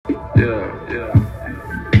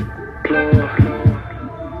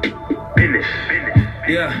Business.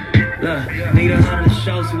 Yeah, look, need 100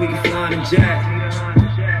 shows so we can fly in a jet.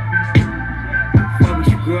 Fuck with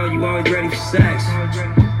you, girl, you always ready for sex.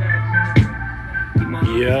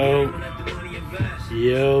 Yo,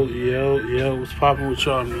 what's poppin' with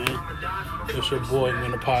y'all, man? It's your boy, man,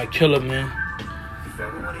 the Pod Killer, man.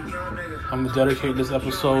 I'm gonna dedicate this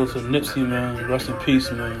episode to Nipsey, man. Rest in peace,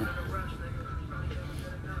 man.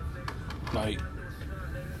 Like,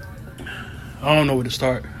 I don't know where to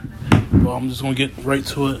start, but I'm just gonna get right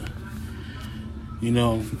to it. You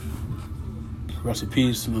know, rest in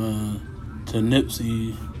peace, man, to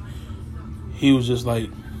Nipsey. He was just like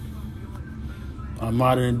a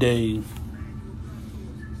modern day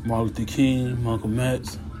Martin Luther King, Malcolm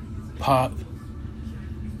X, Pop,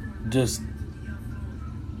 just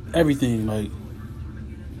everything. Like,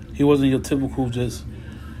 he wasn't your typical just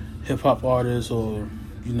hip-hop artist or,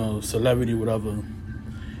 you know, celebrity, whatever.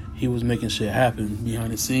 He was making shit happen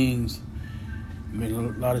behind the scenes, making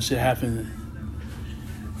a lot of shit happen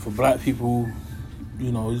for black people.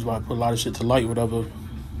 You know, he's about to put a lot of shit to light, whatever,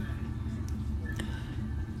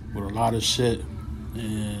 with a lot of shit.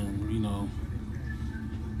 And, you know,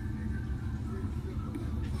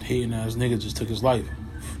 hating ass nigga just took his life.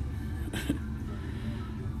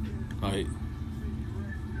 Like,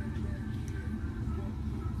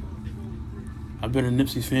 I've been a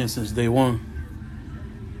Nipsey fan since day one.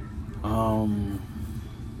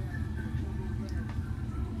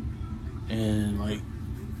 And like,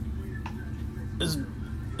 it's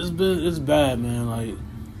bad, man. Like,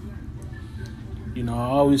 you know, I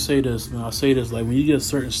always say this, man. I say this, like, when you get a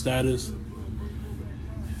certain status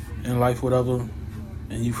in life, whatever,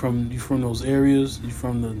 and you from those areas, you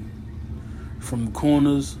from the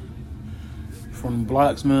corners, from the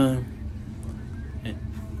blocks, man, and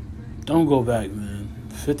don't go back, man.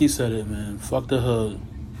 50 said it, man. Fuck the hood.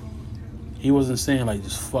 He wasn't saying like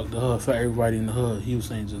just fuck the hood, fuck everybody in the hood. He was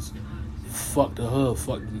saying just fuck the hood,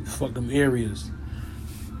 fuck them areas.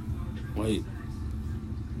 Like,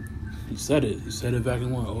 he said it. He said it back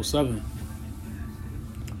in 07.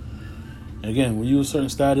 And again, when you a certain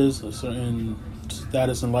status in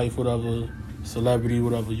life, whatever, celebrity,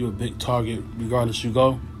 whatever, you're a big target regardless you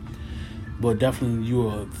go. But definitely you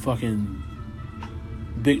a fucking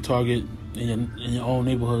big target in your own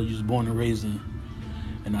neighborhood you was born and raised in.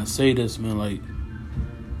 And I say this, man, like,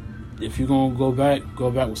 if you're gonna go back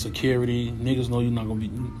with security. Niggas know you're not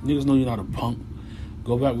a punk.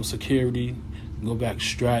 Go back with security. Go back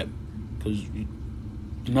strapped, because you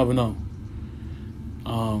never know.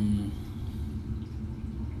 And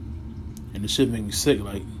the shit make me sick.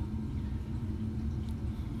 Like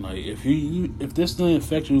if this doesn't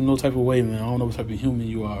affect you in no type of way, man, I don't know what type of human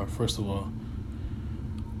you are. First of all,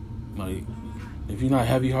 like, if you're not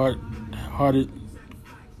hearted,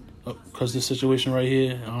 because this situation right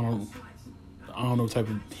here, I don't know what type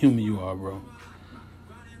of human you are, bro.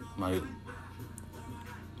 Like,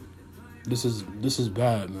 this is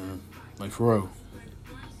bad, man. Like, for real.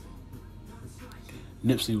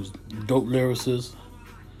 Nipsey was a dope lyricist,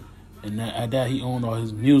 and at that he owned all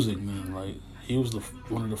his music, man. Like, he was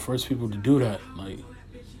one of the first people to do that. Like,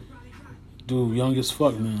 dude, young as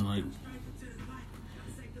fuck, man. Like,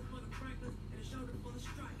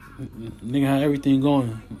 nigga had everything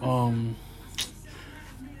going.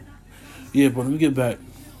 Yeah, but let me get back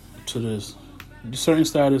to this. Certain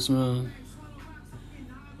status, man.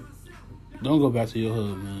 Don't go back to your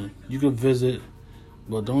hood, man. You can visit,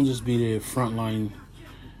 but don't just be there frontline,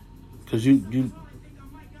 because you're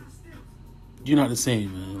not the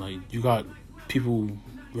same, man. Like, you got people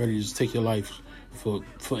ready to just take your life for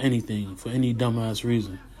anything, for any dumbass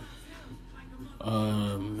reason.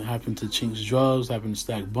 It happened to Chinks Drugs, happened to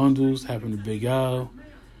Stack Bundles, happened to Big Al.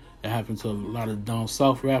 It happened to a lot of down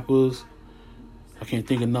south rappers. I can't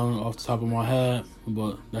think of none off the top of my head,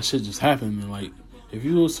 but that shit just happened, man. Like, if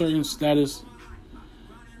you a certain status,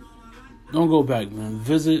 don't go back, man.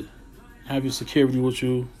 Visit, have your security with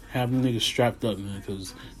you, have them niggas strapped up, man,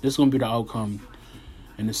 because this is going to be the outcome.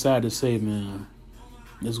 And it's sad to say, man,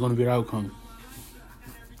 this is going to be the outcome.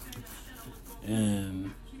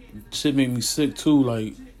 And shit made me sick, too.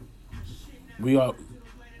 Like, we always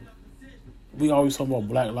talk about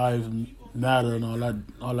Black Lives Matter and all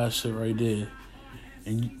that shit right there.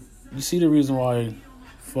 And you see the reason why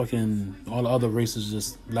fucking all the other races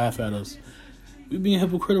just laugh at us. We being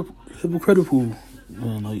hypocritical,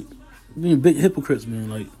 man. Like, being big hypocrites, man.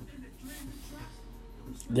 Like,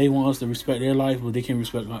 they want us to respect their life, but they can't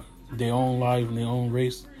respect their own life and their own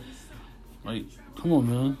race. Like, come on,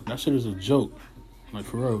 man. That shit is a joke. Like,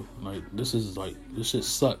 for real. Like, this shit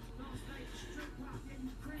suck.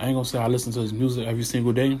 I ain't gonna say I listen to his music every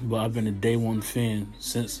single day, but I've been a day one fan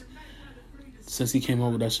since he came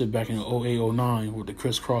up with that shit back in 08, 09 with the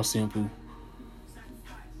Criss Cross sample.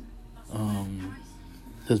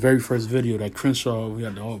 His very first video, that Crenshaw, we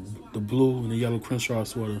had the blue and the yellow Crenshaw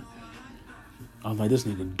sweater. I was like, this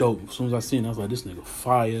nigga dope. As soon as I seen it, I was like, this nigga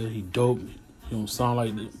fire. He dope. He don't sound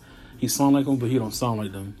like them. He sound like them, but he don't sound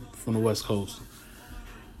like them from the West Coast.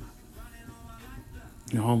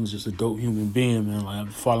 Your homie's just a dope human being, man. Like, I've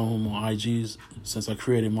been following him on IGs since I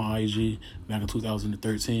created my IG back in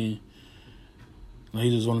 2013. Like,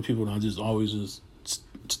 he's just one of the people that I just always just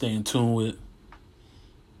stay in tune with.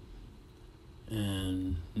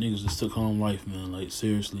 And niggas just took home life, man. Like,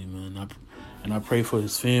 seriously, man. I pray for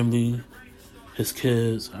his family, his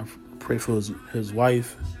kids. I pray for his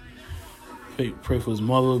wife. Pray for his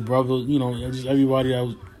mother, brother. You know, just everybody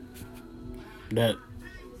that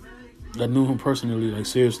knew him personally. Like,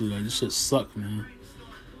 seriously, like, this shit sucked, man.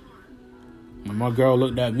 When my girl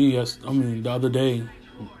looked at me, the other day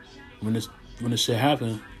when this shit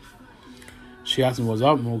happened, she asked me was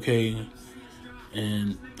I okay,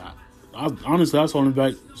 and I honestly, I was holding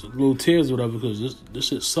back little tears or whatever because this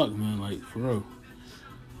shit sucked, man. Like, for real.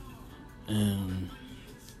 And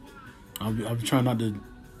I've been trying not to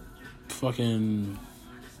fucking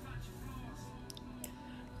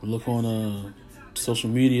look on social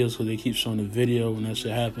media so they keep showing the video when that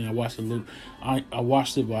shit happened. I watched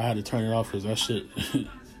it, but I had to turn it off because that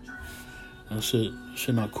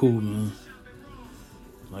shit not cool, man.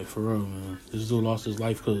 Like, for real, man. This dude lost his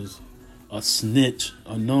life because a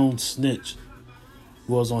known snitch,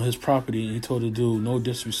 was on his property, and he told the dude, no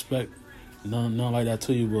disrespect, none like that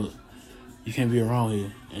to you, but you can't be around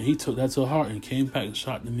here. And he took that to heart and came back and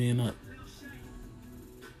shot the man up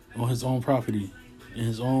on his own property, in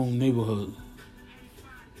his own neighborhood.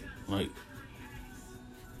 Like,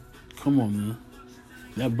 come on, man.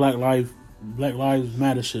 That Black Lives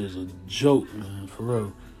Matter shit is a joke, man, for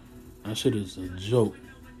real. That shit is a joke.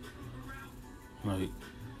 Like,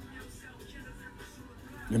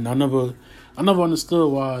 and I never understood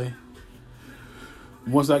why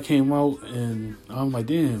once that came out, and I'm like,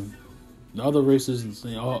 damn, the other races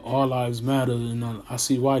say all lives matter, and I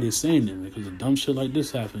see why they're saying it, because of dumb shit like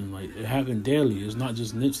this happen. Like, it happened daily. It's not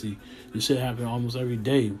just Nipsey. This shit happen almost every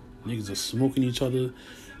day. Niggas are smoking each other.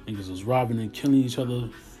 Niggas is robbing and killing each other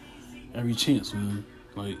every chance, man.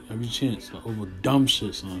 Like, every chance, like, over dumb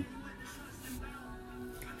shit, son.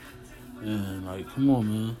 And, like, come on,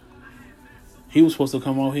 man. He was supposed to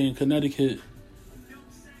come out here in Connecticut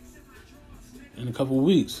in a couple of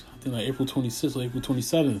weeks. I think like April 26th or April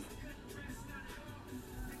 27th.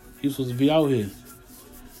 He was supposed to be out here.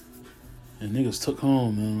 And niggas took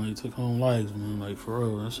home, man. Like, took home lives, man. Like, for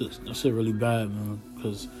real. That shit really bad, man.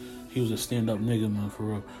 Because he was a stand-up nigga, man, for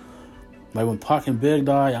real. Like, when Pac and Big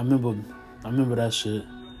died, I remember that shit.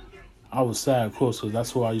 I was sad, of course, because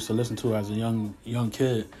that's who I used to listen to as a young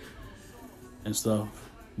kid and stuff.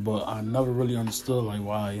 But I never really understood, like,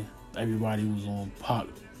 why everybody was on Pac,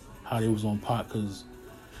 how they was on Pac, because,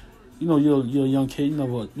 you know, you're a young kid, you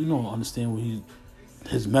don't understand what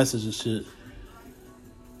his message and shit.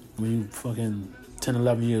 When you fucking 10,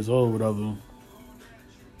 11 years old, whatever.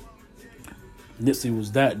 Nipsey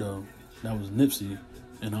was that, though. That was Nipsey.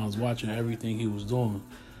 And I was watching everything he was doing.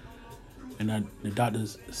 And the Dr.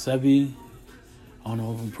 Sebi, I don't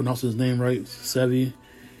know if I'm pronouncing his name right, Sebi.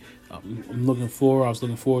 I was looking forward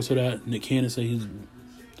to that. Nick Cannon said he's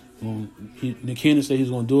going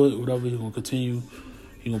to do it, whatever. He's going to continue.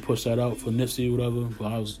 He's going to push that out for Nipsey, whatever. But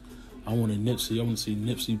I wanted Nipsey. I want to see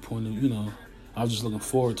Nipsey point of, I was just looking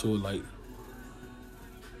forward to it, like.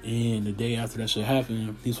 And the day after that shit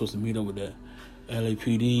happened, he's supposed to meet up with that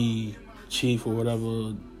LAPD chief or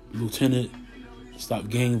whatever, lieutenant, stop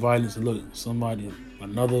gang violence. And look,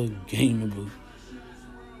 another gang member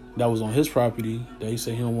that was on his property that he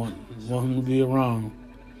said he don't want him to be around,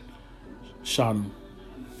 shot him.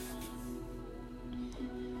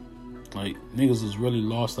 Like, niggas is really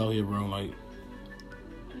lost out here, bro. Like,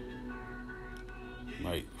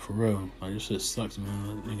 for real. Like, this shit sucks,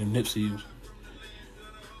 man. Nigga Nipsey.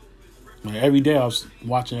 Like, every day I was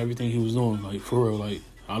watching everything he was doing. Like, for real. Like,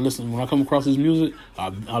 when I come across his music, I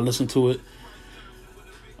listen to it.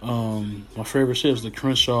 My favorite shit is the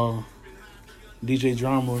Crenshaw. DJ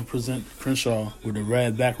Drama present Crenshaw with the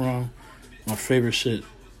red background. My favorite shit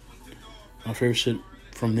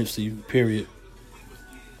from Nipsey, period.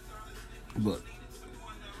 But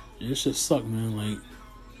this shit suck, man. Like,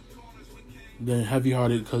 been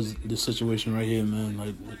heavy-hearted because this situation right here, man.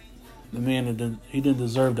 Like, the man, he didn't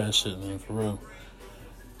deserve that shit, man, for real.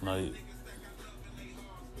 Like,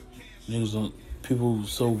 niggas people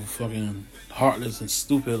so fucking heartless and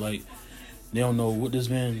stupid. Like, they don't know what this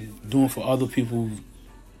man doing for other people.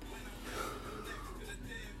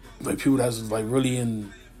 Like, people that's like really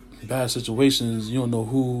in bad situations. You don't know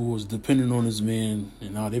who was depending on this man,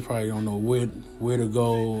 and now they probably don't know where to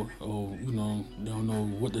go, or they don't know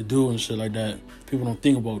what to do and shit like that. People don't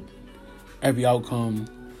think about every outcome,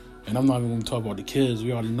 and I'm not even gonna talk about the kids.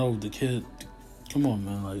 We already know the kid. Come on,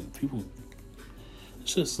 man. Like, people,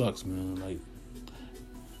 shit sucks, man. Like,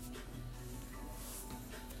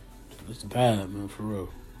 it's bad, man, for real.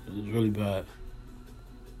 It's really bad.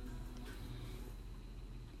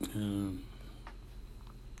 And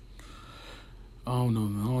I don't know,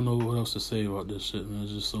 man. I don't know what else to say about this shit, man.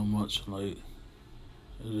 It's just so much. Like,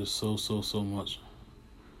 it's just so much.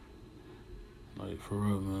 Like, for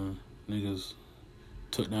real, man. Niggas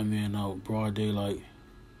took that man out broad daylight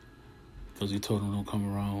because he told him don't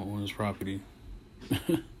come around on his property.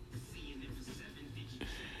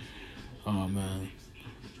 Oh, man.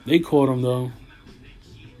 They caught him, though.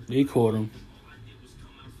 They caught him,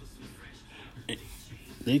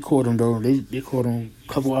 though. They caught him a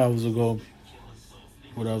couple hours ago.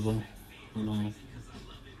 Whatever.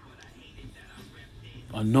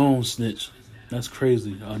 A known snitch. That's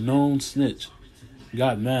crazy. A known snitch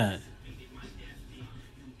got mad.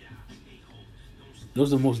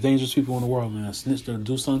 Those are the most dangerous people in the world, man. A snitch that'll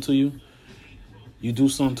do something to you. You do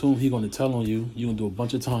something to him, he gonna tell on you. You gonna do a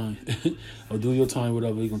bunch of time. Or do your time,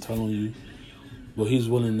 whatever, he gonna tell on you. But he's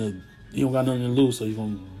willing to, he don't got nothing to lose, so he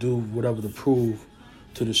gonna do whatever to prove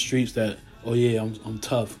to the streets that, oh yeah, I'm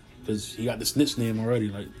tough. Because he got the snitch name already.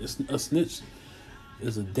 Like, a snitch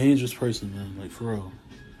is a dangerous person, man. Like, for real.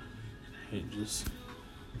 It just,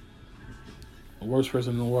 the worst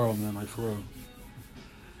person in the world, man. Like, for real.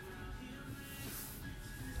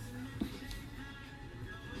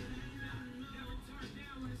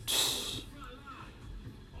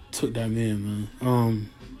 Took that man, man. I'm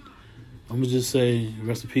gonna just say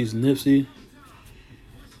rest in peace, Nipsey.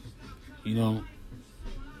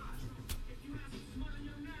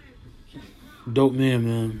 Dope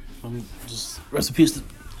man. I'm just rest in peace to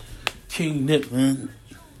King Nip, man.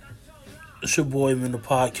 It's your boy, man, the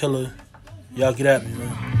Pod Killer. Y'all get at me,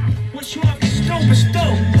 man. What's your dope is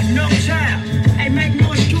dope, no child. Hey, make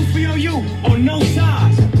noise.